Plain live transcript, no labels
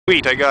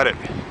Sweet, I got it.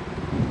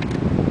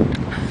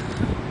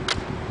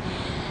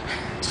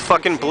 It's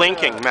fucking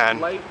blinking, man.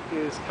 The light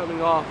is coming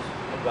off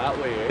that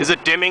way, eh? Is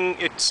it dimming?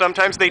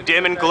 Sometimes they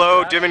dim and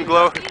glow, dim and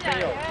glow. It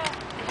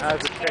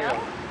has a tail.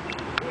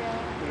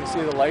 You see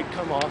the light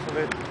come off of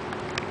it.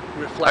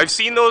 I've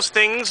seen those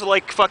things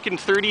like fucking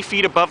 30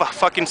 feet above a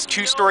fucking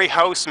 2-story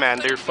house,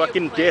 man. They're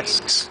fucking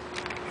discs.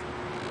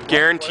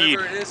 Guaranteed.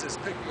 Whatever it is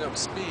picking up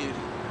speed.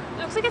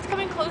 It looks like it's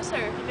coming closer.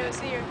 You know,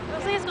 see, it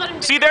looks like it's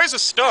not. See, there's a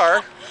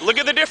star. Look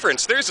at the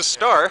difference. There's a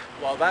star.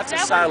 Well, that's a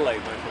satellite,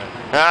 my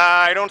friend.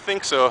 I don't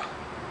think so.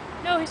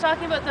 No, he's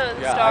talking about the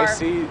yeah,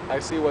 star. I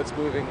see what's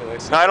moving.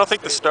 And I don't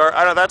think the star.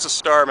 That's a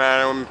star,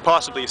 man.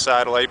 Possibly a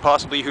satellite.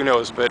 Possibly, who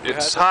knows? But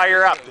it's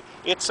higher up.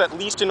 It's at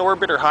least in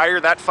orbit or higher.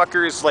 That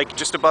fucker is like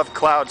just above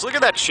clouds. Look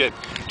at that shit.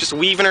 Just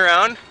weaving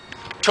around.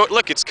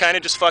 Look, it's kind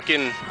of just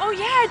fucking. Oh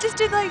yeah, it just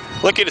did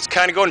like. Look at it's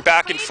kind of going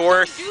back and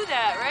forth. Do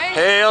that, right?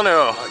 Hell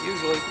no. Not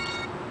usually.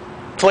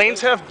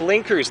 Planes have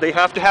blinkers. They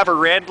have to have a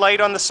red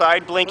light on the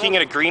side blinking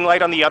and a green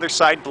light on the other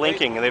side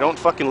blinking, and they don't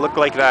fucking look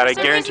like that, I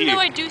guarantee you.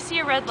 I do see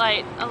a red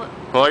light.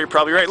 Well, you're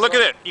probably right. Look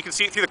at it. You can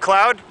see it through the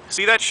cloud.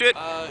 See that shit?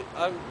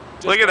 I'm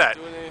just Look at that.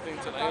 Not doing anything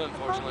tonight,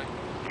 unfortunately.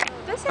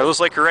 It was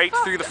like right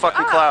through the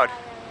fucking cloud.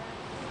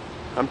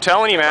 I'm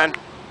telling you, man.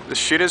 This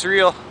shit is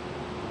real.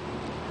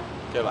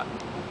 Okay, bye.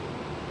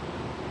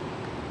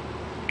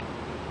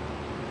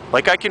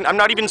 Like I'm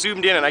not even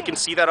zoomed in and I can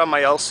see that on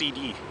my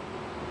LCD.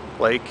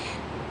 Like,